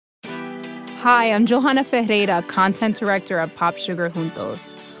Hi, I'm Johanna Ferreira, content director at Pop Sugar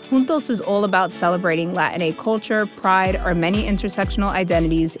Juntos. Juntos is all about celebrating Latinx culture, pride, our many intersectional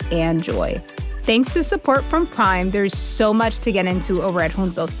identities, and joy. Thanks to support from Prime, there's so much to get into over at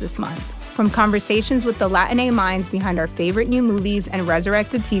Juntos this month. From conversations with the Latinx minds behind our favorite new movies and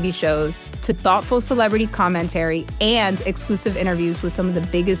resurrected TV shows, to thoughtful celebrity commentary and exclusive interviews with some of the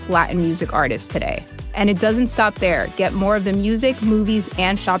biggest Latin music artists today. And it doesn't stop there. Get more of the music, movies,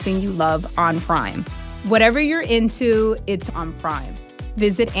 and shopping you love on Prime. Whatever you're into, it's on Prime.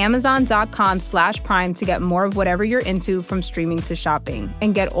 Visit Amazon.com/Prime to get more of whatever you're into, from streaming to shopping.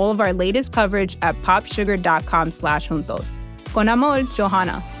 And get all of our latest coverage at popsugar.com/juntos. Con amor,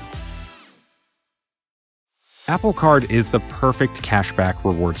 Johanna. Apple Card is the perfect cashback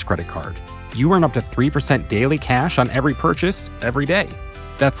rewards credit card. You earn up to 3% daily cash on every purchase every day.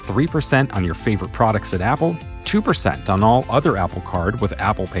 That's 3% on your favorite products at Apple, 2% on all other Apple Card with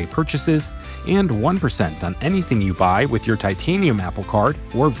Apple Pay purchases, and 1% on anything you buy with your titanium Apple Card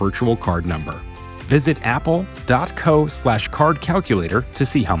or virtual card number. Visit apple.co/card calculator to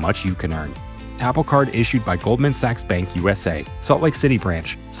see how much you can earn. Apple Card issued by Goldman Sachs Bank USA, Salt Lake City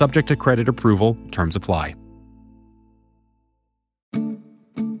branch, subject to credit approval, terms apply.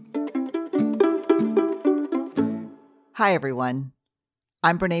 Hi, everyone.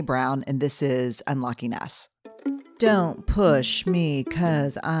 I'm Brené Brown, and this is Unlocking Us. Don't push me,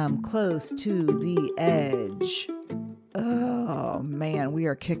 'cause I'm close to the edge. Oh, man, we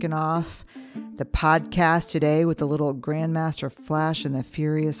are kicking off the podcast today with the little Grandmaster Flash and the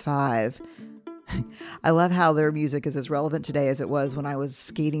Furious Five. I love how their music is as relevant today as it was when I was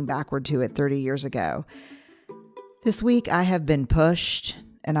skating backward to it 30 years ago. This week, I have been pushed,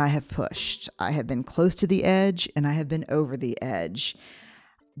 and I have pushed. I have been close to the edge, and I have been over the edge.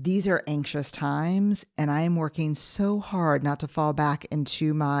 These are anxious times, and I am working so hard not to fall back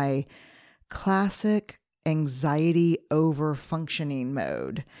into my classic anxiety over-functioning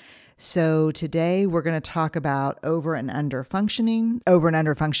mode. So today we're going to talk about over and under functioning. Over and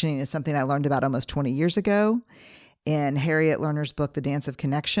under functioning is something I learned about almost 20 years ago in Harriet Lerner's book, The Dance of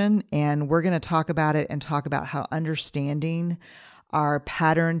Connection. And we're going to talk about it and talk about how understanding our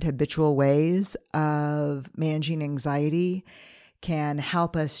patterned habitual ways of managing anxiety can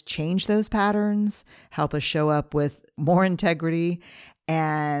help us change those patterns, help us show up with more integrity,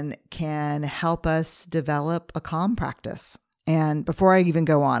 and can help us develop a calm practice. And before I even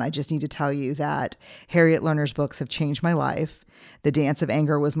go on, I just need to tell you that Harriet Lerner's books have changed my life. The Dance of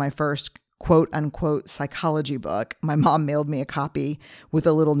Anger was my first quote unquote psychology book. My mom mailed me a copy with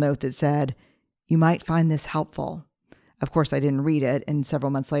a little note that said, "You might find this helpful." Of course, I didn't read it. And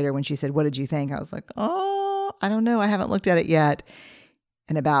several months later, when she said, "What did you think?" I was like, I don't know. I haven't looked at it yet.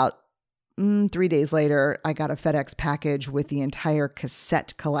 And about 3 days later, I got a FedEx package with the entire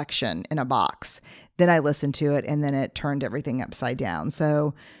cassette collection in a box. Then I listened to it, and then it turned everything upside down.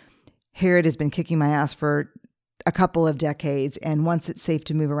 So Harriet has been kicking my ass for a couple of decades. And once it's safe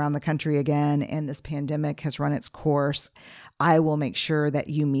to move around the country again, and this pandemic has run its course, I will make sure that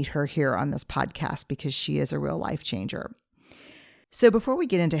you meet her here on this podcast, because she is a real life changer. So before we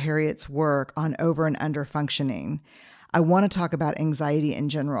get into Harriet's work on over and under functioning, I want to talk about anxiety in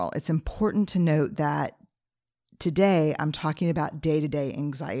general. It's important to note that today I'm talking about day-to-day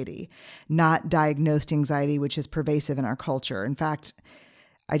anxiety, not diagnosed anxiety, which is pervasive in our culture. In fact,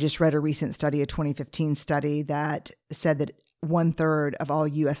 I just read a recent study, a 2015 study, that said that 1/3 of all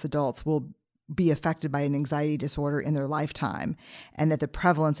U.S. adults will be affected by an anxiety disorder in their lifetime, and that the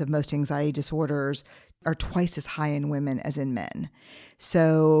prevalence of most anxiety disorders are twice as high in women as in men.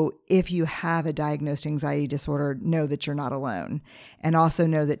 So if you have a diagnosed anxiety disorder, know that you're not alone. And also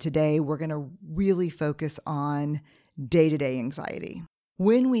know that today we're going to really focus on day-to-day anxiety.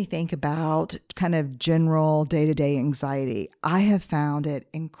 When we think about kind of general day-to-day anxiety, I have found it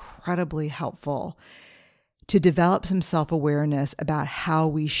incredibly helpful to develop some self-awareness about how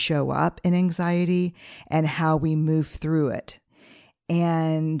we show up in anxiety and how we move through it.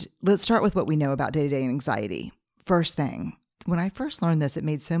 And let's start with what we know about day-to-day anxiety. First thing, when I first learned this, it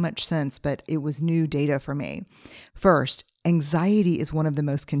made so much sense, but it was new data for me. First, anxiety is one of the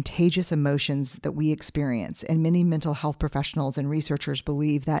most contagious emotions that we experience, and many mental health professionals and researchers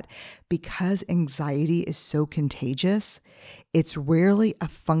believe that because anxiety is so contagious, it's rarely a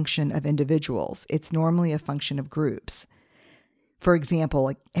function of individuals. It's normally a function of groups. For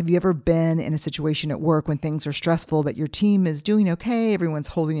example, have you ever been in a situation at work when things are stressful, but your team is doing okay, everyone's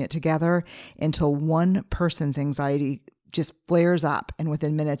holding it together, until one person's anxiety just flares up, and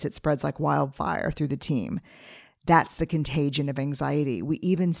within minutes it spreads like wildfire through the team? That's the contagion of anxiety. We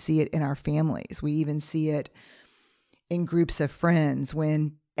even see it in our families. We even see it in groups of friends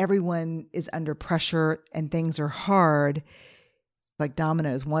when everyone is under pressure and things are hard, like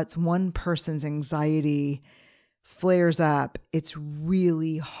dominoes, once one person's anxiety flares up, it's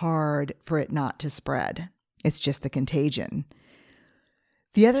really hard for it not to spread. It's just the contagion.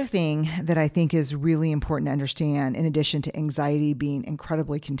 The other thing that I think is really important to understand, in addition to anxiety being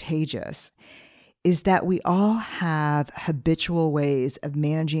incredibly contagious, is that we all have habitual ways of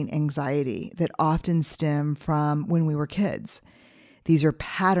managing anxiety that often stem from when we were kids. These are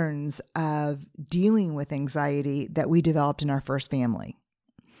patterns of dealing with anxiety that we developed in our first family.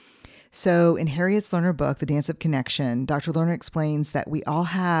 So in Harriet Lerner book, The Dance of Connection, Dr. Lerner explains that we all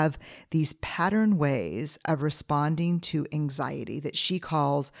have these pattern ways of responding to anxiety that she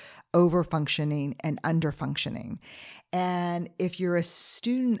calls overfunctioning and underfunctioning. And if you're a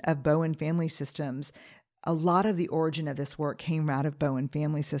student of Bowen Family Systems, a lot of the origin of this work came out of Bowen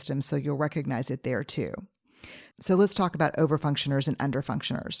Family Systems, so you'll recognize it there too. So let's talk about overfunctioners and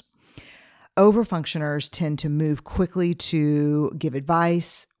underfunctioners. Overfunctioners tend to move quickly to give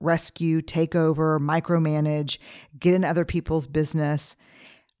advice, rescue, take over, micromanage, get in other people's business,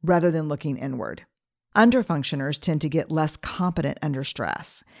 rather than looking inward. Underfunctioners tend to get less competent under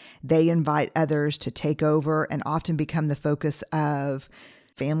stress. They invite others to take over and often become the focus of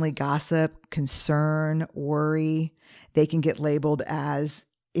family gossip, concern, worry. They can get labeled as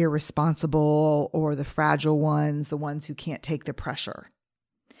irresponsible or the fragile ones, the ones who can't take the pressure.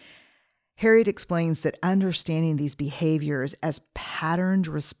 Harriet explains that understanding these behaviors as patterned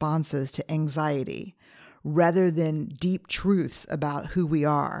responses to anxiety, rather than deep truths about who we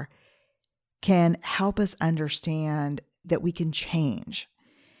are, can help us understand that we can change.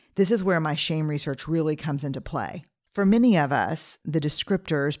 This is where my shame research really comes into play. For many of us, the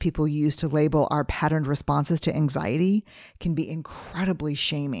descriptors people use to label our patterned responses to anxiety can be incredibly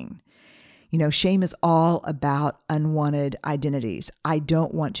shaming. Shame is all about unwanted identities. I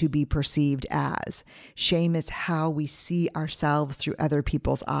don't want to be perceived as. Shame is how we see ourselves through other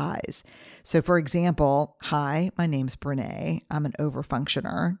people's eyes. So for example, hi, my name's Brené. I'm an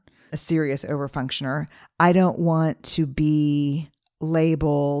overfunctioner, a serious overfunctioner. I don't want to be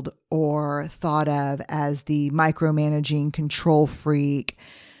labeled or thought of as the micromanaging control freak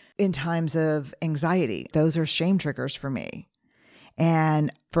in times of anxiety. Those are shame triggers for me.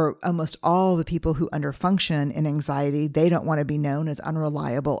 And for almost all the people who underfunction in anxiety, they don't want to be known as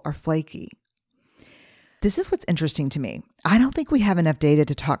unreliable or flaky. This is what's interesting to me. I don't think we have enough data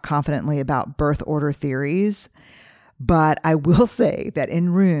to talk confidently about birth order theories, but I will say that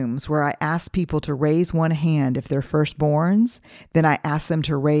in rooms where I ask people to raise one hand if they're firstborns, then I ask them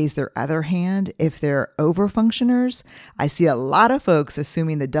to raise their other hand if they're overfunctioners, I see a lot of folks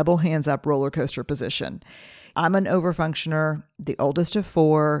assuming the double hands up roller coaster position. I'm an overfunctioner, the oldest of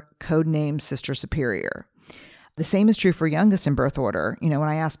 4, codenamed Sister Superior. The same is true for youngest in birth order. When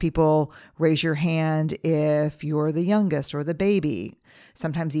I ask people, raise your hand if you're the youngest or the baby,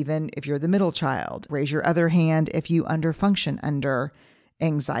 sometimes even if you're the middle child, raise your other hand if you underfunction under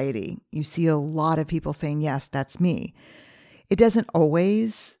anxiety. You see a lot of people saying, yes, that's me. It doesn't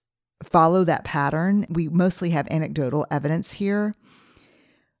always follow that pattern. We mostly have anecdotal evidence here.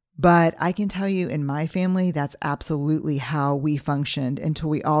 But I can tell you in my family, that's absolutely how we functioned until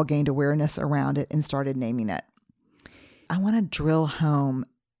we all gained awareness around it and started naming it. I want to drill home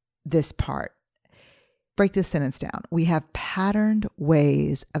this part. Break this sentence down. We have patterned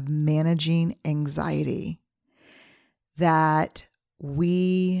ways of managing anxiety that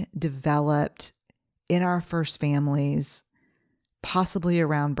we developed in our first families, possibly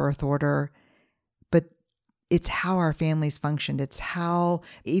around birth order, but it's how our families functioned. It's how,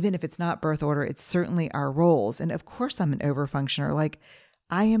 even if it's not birth order, it's certainly our roles. And of course I'm an overfunctioner. Like,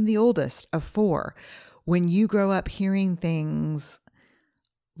 I am the oldest of 4. When you grow up hearing things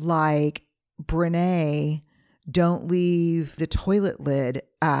like, Brené, don't leave the toilet lid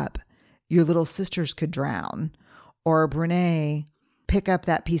up, your little sisters could drown. Or Brené, pick up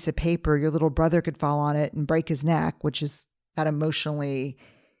that piece of paper, your little brother could fall on it and break his neck, which is that emotionally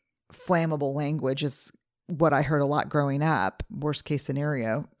flammable language is what I heard a lot growing up, worst case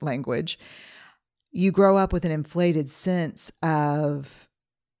scenario language. You grow up with an inflated sense of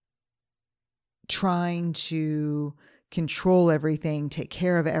trying to control everything, take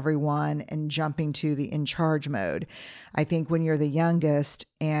care of everyone, and jumping to the in charge mode. I think when you're the youngest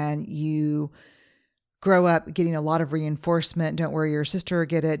and you grow up getting a lot of reinforcement, don't worry, your sister will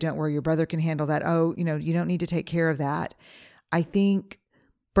get it, don't worry, your brother can handle that. Oh, you don't need to take care of that. I think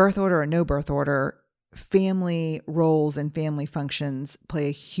birth order or no birth order, family roles and family functions play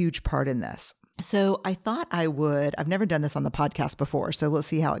a huge part in this. So I thought I've never done this on the podcast before, so let's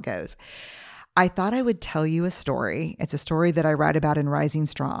see how it goes. I thought I would tell you a story. It's a story that I write about in Rising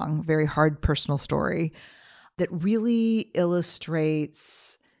Strong, very hard personal story that really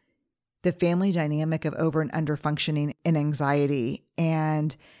illustrates the family dynamic of over and under functioning and anxiety,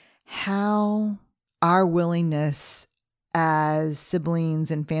 and how our willingness as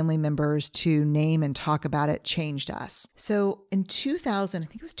siblings and family members to name and talk about it changed us. So in 2000, I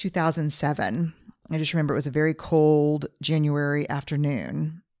think it was 2007, I just remember it was a very cold January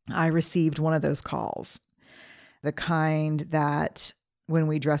afternoon. I received one of those calls, the kind that when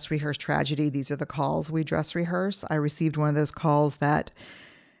we dress rehearse tragedy, these are the calls we dress rehearse. I received one of those calls that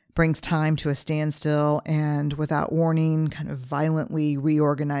brings time to a standstill and without warning kind of violently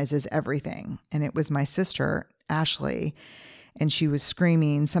reorganizes everything. And it was my sister, Ashley, and she was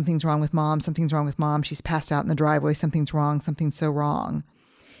screaming, "Something's wrong with mom, something's wrong with mom. She's passed out in the driveway, something's wrong, something's so wrong."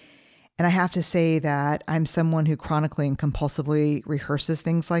 And I have to say that I'm someone who chronically and compulsively rehearses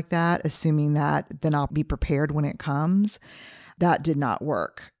things like that, assuming that then I'll be prepared when it comes. That did not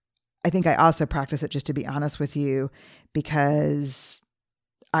work. I think I also practice it, just to be honest with you, because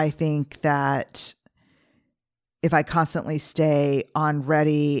I think that if I constantly stay on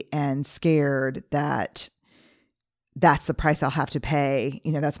ready and scared, that's the price I'll have to pay.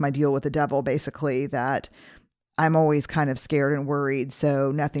 That's my deal with the devil, basically, that I'm always kind of scared and worried.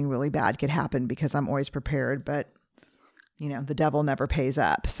 So nothing really bad could happen because I'm always prepared. But, the devil never pays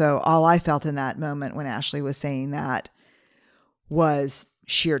up. So all I felt in that moment when Ashley was saying that was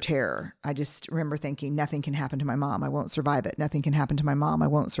sheer terror. I just remember thinking, nothing can happen to my mom. I won't survive it. Nothing can happen to my mom. I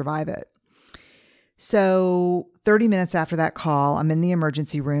won't survive it. So 30 minutes after that call, I'm in the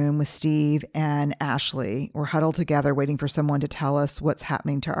emergency room with Steve and Ashley. We're huddled together waiting for someone to tell us what's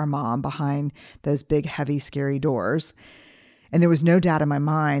happening to our mom behind those big, heavy, scary doors. And there was no doubt in my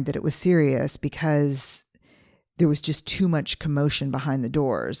mind that it was serious because there was just too much commotion behind the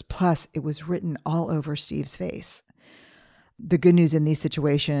doors. Plus, it was written all over Steve's face. The good news in these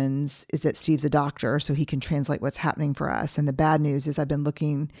situations is that Steve's a doctor, so he can translate what's happening for us. And the bad news is I've been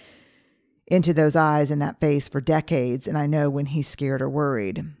looking into those eyes and that face for decades, and I know when he's scared or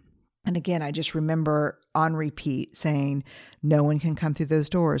worried. And again, I just remember on repeat saying, no one can come through those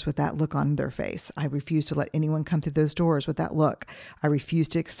doors with that look on their face. I refuse to let anyone come through those doors with that look. I refuse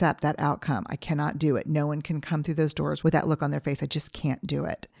to accept that outcome. I cannot do it. No one can come through those doors with that look on their face. I just can't do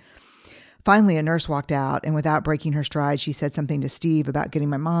it. Finally, a nurse walked out, and without breaking her stride, she said something to Steve about getting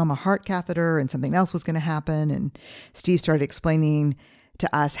my mom a heart catheter and something else was going to happen. And Steve started explaining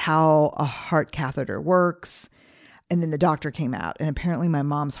to us how a heart catheter works. And then the doctor came out, and apparently my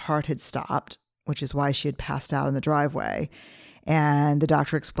mom's heart had stopped, which is why she had passed out in the driveway. And the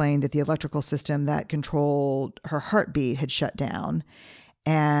doctor explained that the electrical system that controlled her heartbeat had shut down.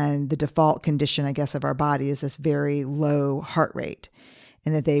 And the default condition, I guess, of our body is this very low heart rate,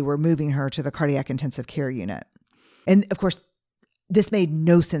 and that they were moving her to the cardiac intensive care unit. And of course, this made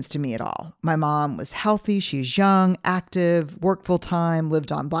no sense to me at all. My mom was healthy. She's young, active, worked full time,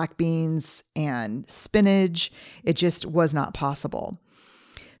 lived on black beans and spinach. It just was not possible.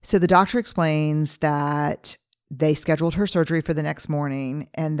 So the doctor explains that they scheduled her surgery for the next morning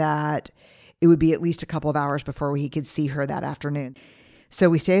and that it would be at least a couple of hours before he could see her that afternoon. So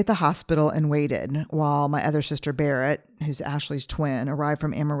we stayed at the hospital and waited while my other sister, Barrett, who's Ashley's twin, arrived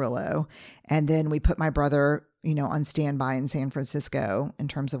from Amarillo. And then we put my brother, on standby in San Francisco in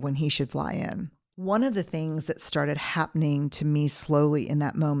terms of when he should fly in. One of the things that started happening to me slowly in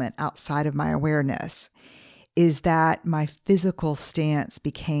that moment outside of my awareness is that my physical stance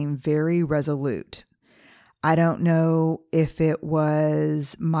became very resolute. I don't know if it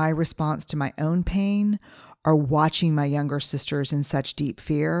was my response to my own pain or watching my younger sisters in such deep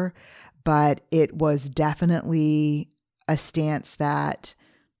fear, but it was definitely a stance that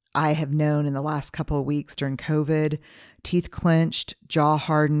I have known in the last couple of weeks during COVID. Teeth clenched, jaw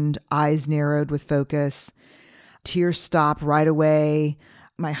hardened, eyes narrowed with focus, tears stop right away,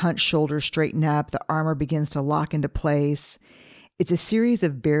 my hunched shoulders straighten up, the armor begins to lock into place. It's a series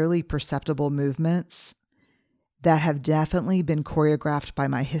of barely perceptible movements that have definitely been choreographed by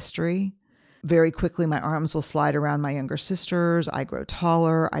my history. Very quickly, my arms will slide around my younger sisters. I grow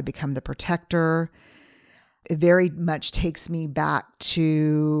taller. I become the protector. It very much takes me back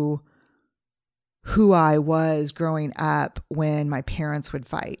to who I was growing up when my parents would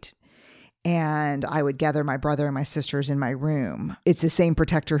fight. And I would gather my brother and my sisters in my room. It's the same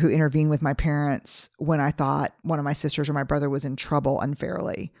protector who intervened with my parents when I thought one of my sisters or my brother was in trouble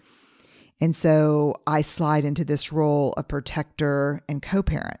unfairly. And so I slide into this role of protector and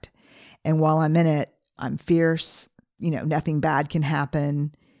co-parent. And while I'm in it, I'm fierce, nothing bad can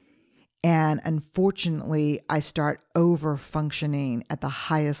happen. And unfortunately, I start over functioning at the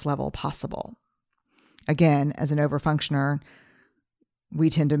highest level possible. Again, as an overfunctioner, we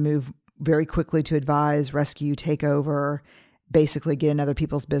tend to move very quickly to advise, rescue, take over, basically get in other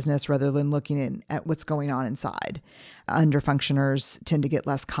people's business rather than looking at what's going on inside. Underfunctioners tend to get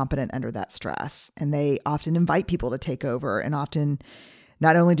less competent under that stress, and they often invite people to take over. And often,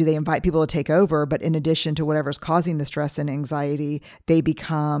 not only do they invite people to take over, but in addition to whatever's causing the stress and anxiety, they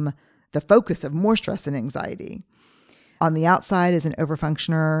become the focus of more stress and anxiety. On the outside, as an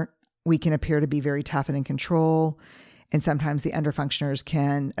overfunctioner, we can appear to be very tough and in control. And sometimes the underfunctioners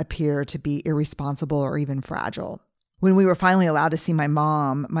can appear to be irresponsible or even fragile. When we were finally allowed to see my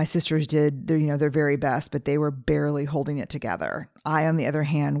mom, my sisters did their very best, but they were barely holding it together. I, on the other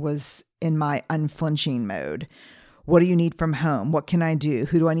hand, was in my unflinching mode. What do you need from home? What can I do?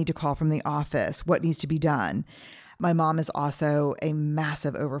 Who do I need to call from the office? What needs to be done? My mom is also a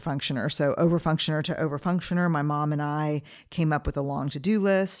massive overfunctioner. So overfunctioner to overfunctioner, my mom and I came up with a long to-do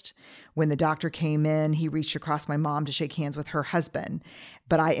list. When the doctor came in, he reached across my mom to shake hands with her husband.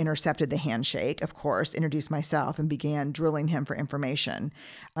 But I intercepted the handshake, of course, introduced myself, and began drilling him for information.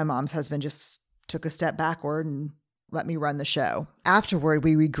 My mom's husband just took a step backward and let me run the show. Afterward,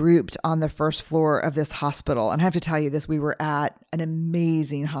 we regrouped on the first floor of this hospital. And I have to tell you this, we were at an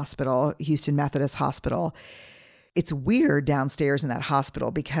amazing hospital, Houston Methodist Hospital. It's weird downstairs in that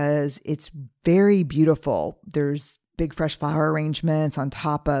hospital because it's very beautiful. There's big fresh flower arrangements on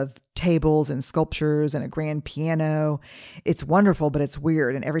top of tables and sculptures and a grand piano. It's wonderful, but it's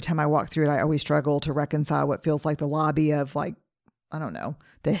weird. And every time I walk through it, I always struggle to reconcile what feels like the lobby of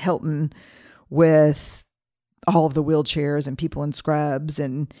the Hilton with all of the wheelchairs and people in scrubs.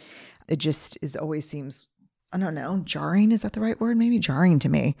 And it just always seems, jarring. Is that the right word? Maybe jarring to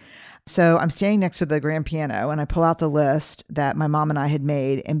me. So I'm standing next to the grand piano and I pull out the list that my mom and I had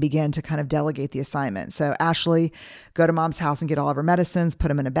made and begin to kind of delegate the assignment. So Ashley, go to mom's house and get all of her medicines, put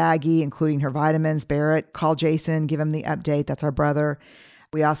them in a baggie, including her vitamins. Barrett, call Jason, give him the update. That's our brother.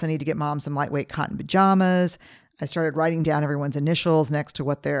 We also need to get mom some lightweight cotton pajamas. I started writing down everyone's initials next to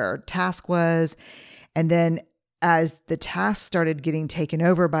what their task was. And then as the task started getting taken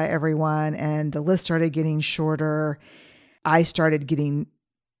over by everyone and the list started getting shorter, I started getting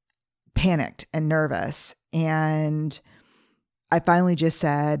panicked and nervous. And I finally just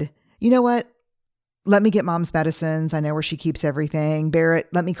said, you know what? Let me get mom's medicines. I know where she keeps everything. Barrett,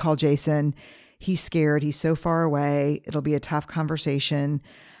 let me call Jason. He's scared. He's so far away. It'll be a tough conversation.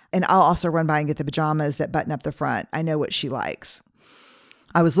 And I'll also run by and get the pajamas that button up the front. I know what she likes.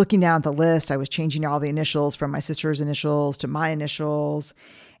 I was looking down at the list. I was changing all the initials from my sister's initials to my initials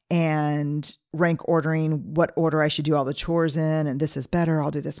and rank ordering what order I should do all the chores in. And this is better.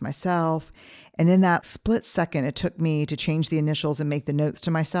 I'll do this myself. And in that split second it took me to change the initials and make the notes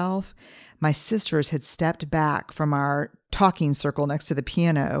to myself, my sisters had stepped back from our talking circle next to the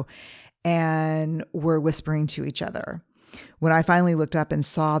piano and were whispering to each other. When I finally looked up and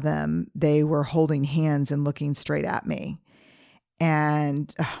saw them, they were holding hands and looking straight at me.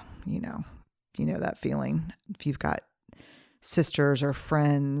 And, you know that feeling. If you've got sisters or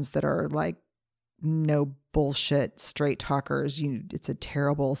friends that are like no bullshit straight talkers, it's a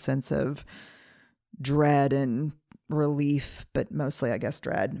terrible sense of dread and relief, but mostly, I guess,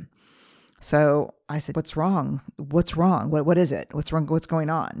 dread. So I said, what's wrong? What's wrong? What is it? What's wrong? What's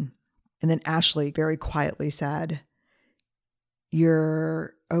going on? And then Ashley very quietly said,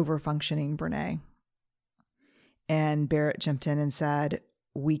 you're overfunctioning, Brené. And Barrett jumped in and said,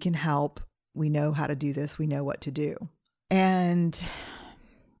 we can help. We know how to do this. We know what to do. And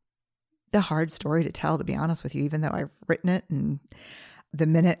the hard story to tell, to be honest with you, even though I've written it. And the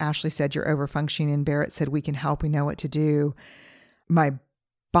minute Ashley said, you're overfunctioning, and Barrett said, we can help. We know what to do. My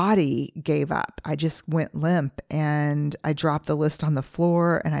body gave up. I just went limp and I dropped the list on the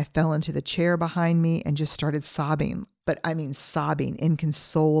floor and I fell into the chair behind me and just started sobbing. But I mean, sobbing,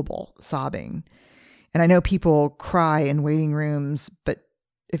 inconsolable sobbing. And I know people cry in waiting rooms, but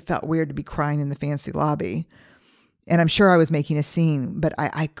it felt weird to be crying in the fancy lobby. And I'm sure I was making a scene, but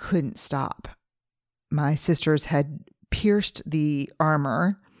I couldn't stop. My sisters had pierced the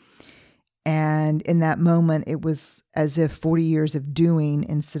armor. And in that moment, it was as if 40 years of doing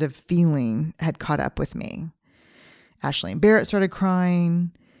instead of feeling had caught up with me. Ashley and Barrett started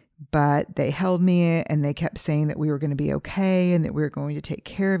crying, but they held me and they kept saying that we were going to be okay and that we were going to take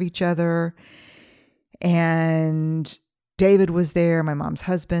care of each other. And David was there, my mom's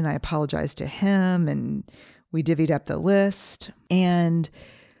husband. I apologized to him and we divvied up the list. And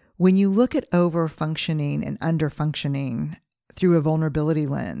when you look at over-functioning and under-functioning through a vulnerability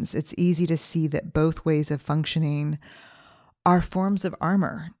lens, it's easy to see that both ways of functioning are forms of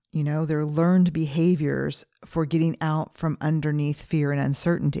armor. They're learned behaviors for getting out from underneath fear and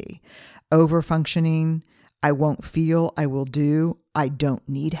uncertainty. Overfunctioning, I won't feel, I will do. I don't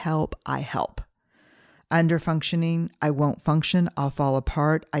need help, I help. Underfunctioning, I won't function, I'll fall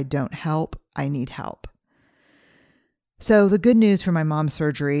apart. I don't help, I need help. So the good news for my mom's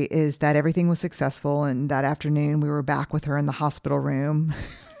surgery is that everything was successful, and that afternoon we were back with her in the hospital room.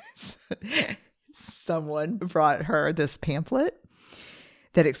 Someone brought her this pamphlet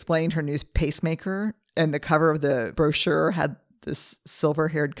that explained her new pacemaker, and the cover of the brochure had this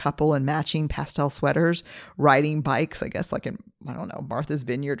silver-haired couple in matching pastel sweaters riding bikes, I guess like in, Martha's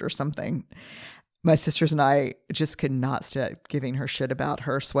Vineyard or something. My sisters and I just could not stop giving her shit about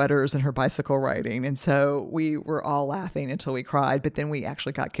her sweaters and her bicycle riding. And so we were all laughing until we cried, but then we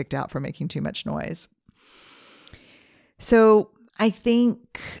actually got kicked out for making too much noise. So I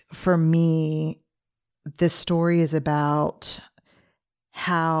think for me, this story is about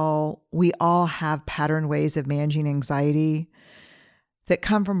how we all have patterned ways of managing anxiety that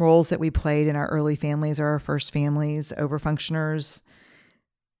come from roles that we played in our early families or our first families, overfunctioners.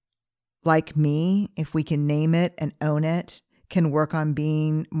 Like me, if we can name it and own it, can work on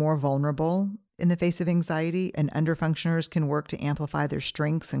being more vulnerable in the face of anxiety, and underfunctioners can work to amplify their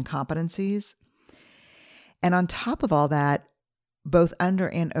strengths and competencies. And on top of all that, both under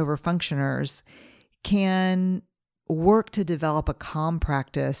and overfunctioners can work to develop a calm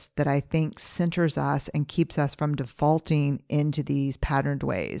practice that I think centers us and keeps us from defaulting into these patterned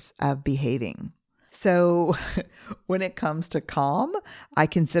ways of behaving. So when it comes to calm, I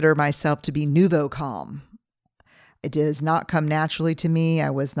consider myself to be nouveau calm. It does not come naturally to me. I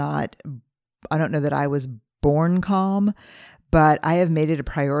don't know that I was born calm, but I have made it a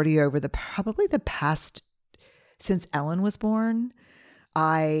priority over probably the past, since Ellen was born.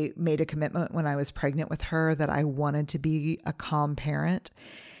 I made a commitment when I was pregnant with her that I wanted to be a calm parent.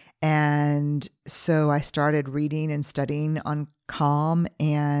 And so I started reading and studying on calm,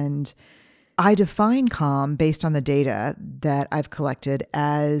 and I define calm based on the data that I've collected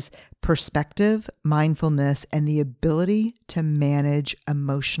as perspective, mindfulness, and the ability to manage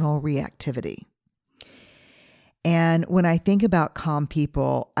emotional reactivity. And when I think about calm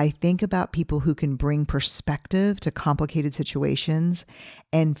people, I think about people who can bring perspective to complicated situations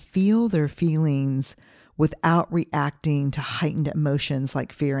and feel their feelings without reacting to heightened emotions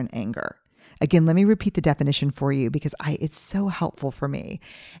like fear and anger. Again, let me repeat the definition for you because it's so helpful for me.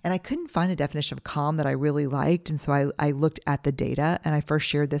 And I couldn't find a definition of calm that I really liked. And so I looked at the data, and I first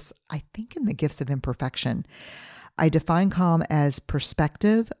shared this, I think, in the Gifts of Imperfection. I define calm as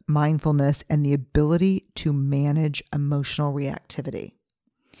perspective, mindfulness, and the ability to manage emotional reactivity.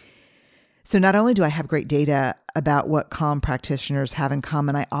 So not only do I have great data about what calm practitioners have in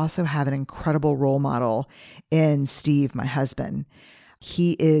common, I also have an incredible role model in Steve, my husband.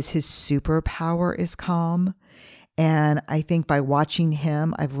 His superpower is calm. And I think by watching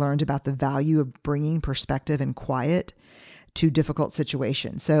him, I've learned about the value of bringing perspective and quiet to difficult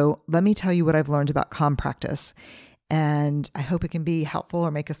situations. So let me tell you what I've learned about calm practice. And I hope it can be helpful or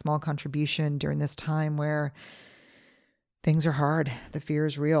make a small contribution during this time where things are hard. The fear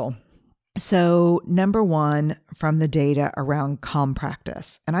is real. So number one, from the data around calm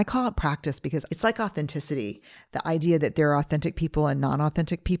practice, and I call it practice because it's like authenticity. The idea that there are authentic people and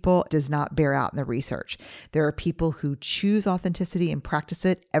non-authentic people does not bear out in the research. There are people who choose authenticity and practice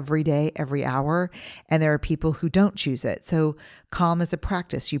it every day, every hour, and there are people who don't choose it. So calm is a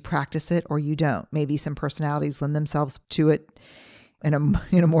practice. You practice it or you don't. Maybe some personalities lend themselves to it in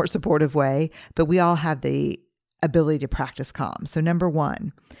a more supportive way, but we all have the ability to practice calm. So number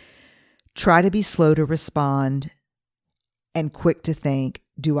one, try to be slow to respond and quick to think,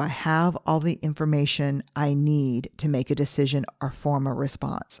 do I have all the information I need to make a decision or form a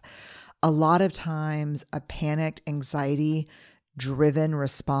response? A lot of times, a panicked, anxiety-driven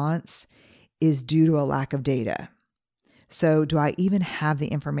response is due to a lack of data. So do I even have the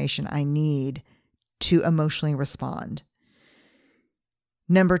information I need to emotionally respond?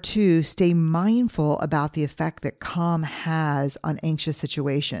 Number two, stay mindful about the effect that calm has on anxious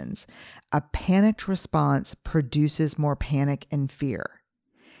situations. A panicked response produces more panic and fear.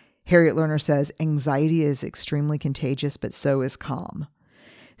 Harriet Lerner says, anxiety is extremely contagious, but so is calm.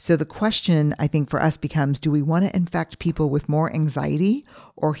 So the question, I think, for us becomes, do we want to infect people with more anxiety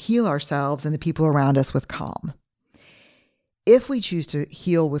or heal ourselves and the people around us with calm? If we choose to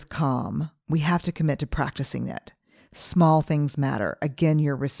heal with calm, we have to commit to practicing it. Small things matter. Again,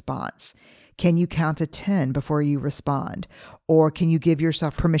 your response. Can you count to 10 before you respond? Or can you give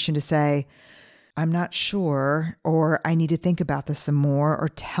yourself permission to say, I'm not sure, or I need to think about this some more, or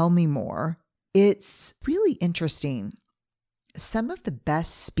tell me more? It's really interesting. Some of the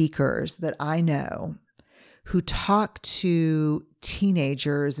best speakers that I know who talk to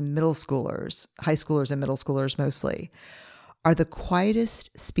teenagers and middle schoolers, high schoolers and middle schoolers mostly, are the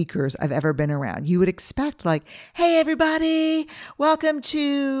quietest speakers I've ever been around. You would expect like, hey, everybody, welcome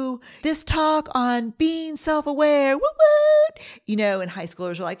to this talk on being self-aware, woo woo. And high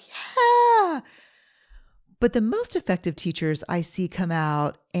schoolers are like, yeah. But the most effective teachers I see come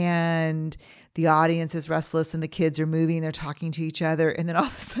out and the audience is restless and the kids are moving, they're talking to each other. And then all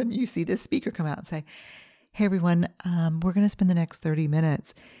of a sudden you see this speaker come out and say, hey, everyone, we're going to spend the next 30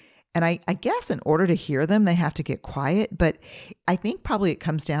 minutes. And I guess in order to hear them, they have to get quiet. But I think probably it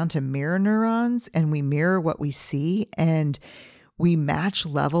comes down to mirror neurons, and we mirror what we see, and we match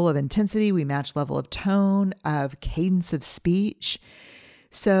level of intensity, we match level of tone, of cadence of speech.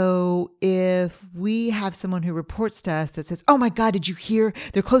 So if we have someone who reports to us that says, oh my God, did you hear?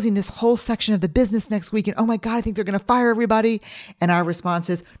 They're closing this whole section of the business next week. And oh my God, I think they're going to fire everybody. And our response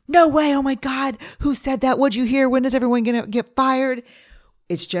is, no way. Oh my God, who said that? What'd you hear? When is everyone going to get fired?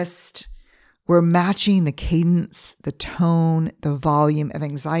 It's just, we're matching the cadence, the tone, the volume of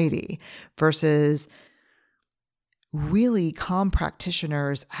anxiety versus really calm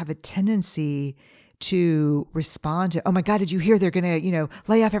practitioners have a tendency to respond to, oh my God, did you hear they're going to,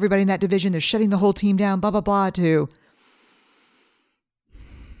 lay off everybody in that division. They're shutting the whole team down, blah, blah, blah, to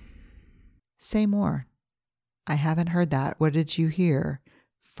say more. I haven't heard that. What did you hear?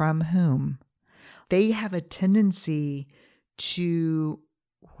 From whom? They have a tendency to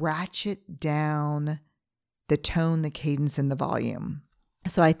ratchet down the tone, the cadence, and the volume.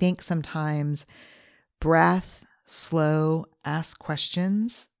 So I think sometimes breath, slow, ask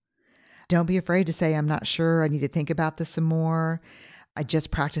questions. Don't be afraid to say, I'm not sure. I need to think about this some more. I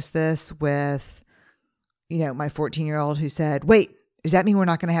just practiced this with, my 14-year-old who said, wait, does that mean we're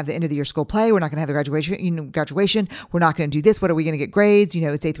not going to have the end of the year school play? We're not going to have the graduation. We're not going to do this. What are we going to get grades?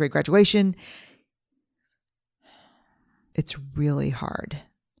 It's 8th grade graduation. It's really hard.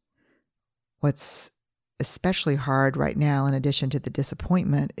 What's especially hard right now, in addition to the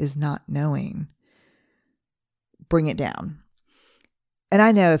disappointment, is not knowing. Bring it down. And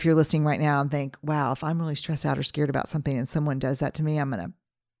I know if you're listening right now and think, wow, if I'm really stressed out or scared about something and someone does that to me, I'm going to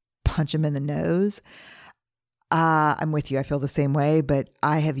punch them in the nose. I'm with you. I feel the same way, but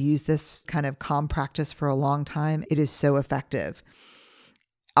I have used this kind of calm practice for a long time. It is so effective.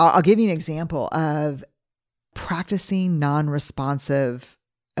 I'll give you an example of practicing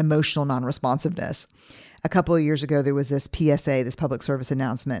emotional non-responsiveness. A couple of years ago, there was this PSA, this public service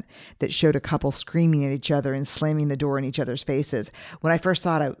announcement, that showed a couple screaming at each other and slamming the door in each other's faces. When I first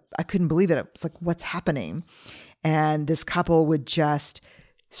saw it, I couldn't believe it. I was like, what's happening? And this couple would just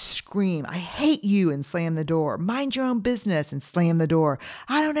scream, I hate you, and slam the door. Mind your own business, and slam the door.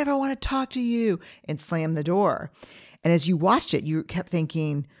 I don't ever want to talk to you, and slam the door. And as you watched it, you kept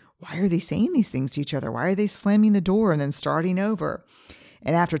thinking, why are they saying these things to each other? Why are they slamming the door and then starting over?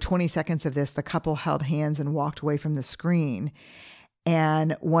 And after 20 seconds of this, the couple held hands and walked away from the screen.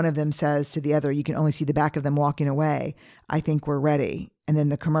 And one of them says to the other, you can only see the back of them walking away, I think we're ready. And then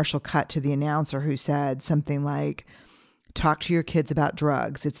the commercial cut to the announcer who said something like, talk to your kids about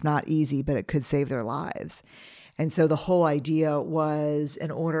drugs. It's not easy, but it could save their lives. And so the whole idea was, in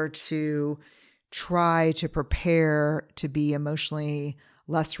order to try to prepare to be emotionally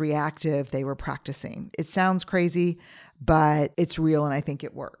less reactive, they were practicing. It sounds crazy, but it's real, and I think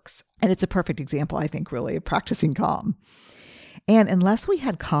it works. And it's a perfect example, I think, really, of practicing calm. And unless we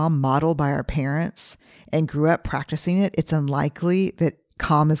had calm modeled by our parents and grew up practicing it, it's unlikely that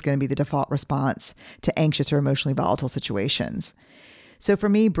calm is going to be the default response to anxious or emotionally volatile situations. So for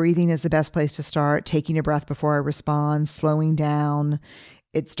me, breathing is the best place to start. Taking a breath before I respond, slowing down.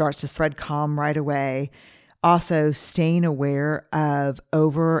 It starts to spread calm right away. Also, staying aware of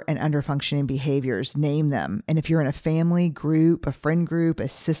over and under functioning behaviors, name them. And if you're in a family group, a friend group, a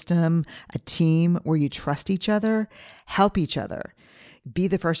system, a team where you trust each other, help each other. Be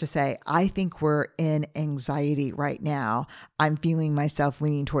the first to say, I think we're in anxiety right now. I'm feeling myself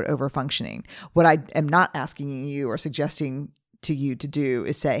leaning toward over functioning. What I am not asking you or suggesting to you to do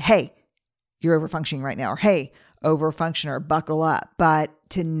is say, hey, you're over functioning right now, or hey, over functioner, buckle up. But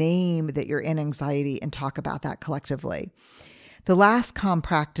to name that you're in anxiety and talk about that collectively. The last calm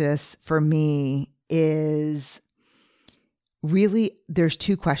practice for me is really, there's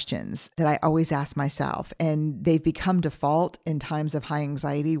two questions that I always ask myself, and they've become default in times of high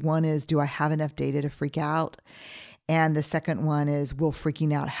anxiety. One is, do I have enough data to freak out? And the second one is, will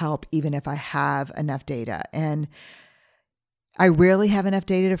freaking out help even if I have enough data? And I rarely have enough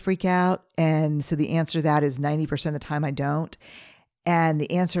data to freak out. And so the answer to that is 90% of the time I don't. And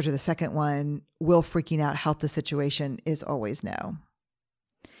the answer to the second one, will freaking out help the situation, is always no.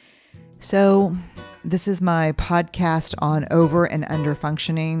 So this is my podcast on over and under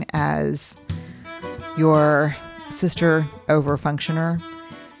functioning as your sister over functioner.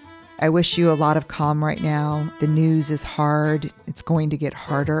 I wish you a lot of calm right now. The news is hard. It's going to get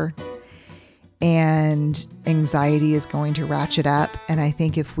harder. And anxiety is going to ratchet up. And I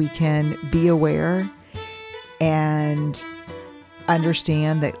think if we can be aware and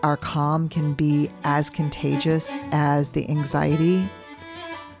understand that our calm can be as contagious as the anxiety,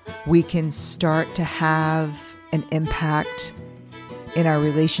 we can start to have an impact in our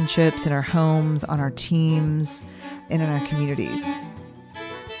relationships, in our homes, on our teams, and in our communities.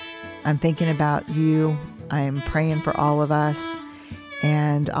 I'm thinking about you. I'm praying for all of us.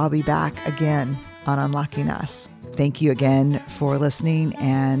 And I'll be back again on Unlocking Us. Thank you again for listening,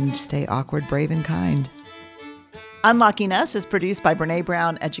 and stay awkward, brave, and kind. Unlocking Us is produced by Brené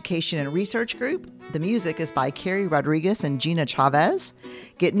Brown Education and Research Group. The music is by Carrie Rodriguez and Gina Chavez.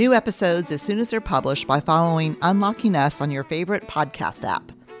 Get new episodes as soon as they're published by following Unlocking Us on your favorite podcast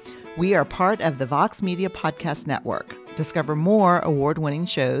app. We are part of the Vox Media Podcast Network. Discover more award-winning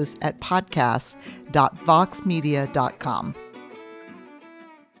shows at podcast.voxmedia.com.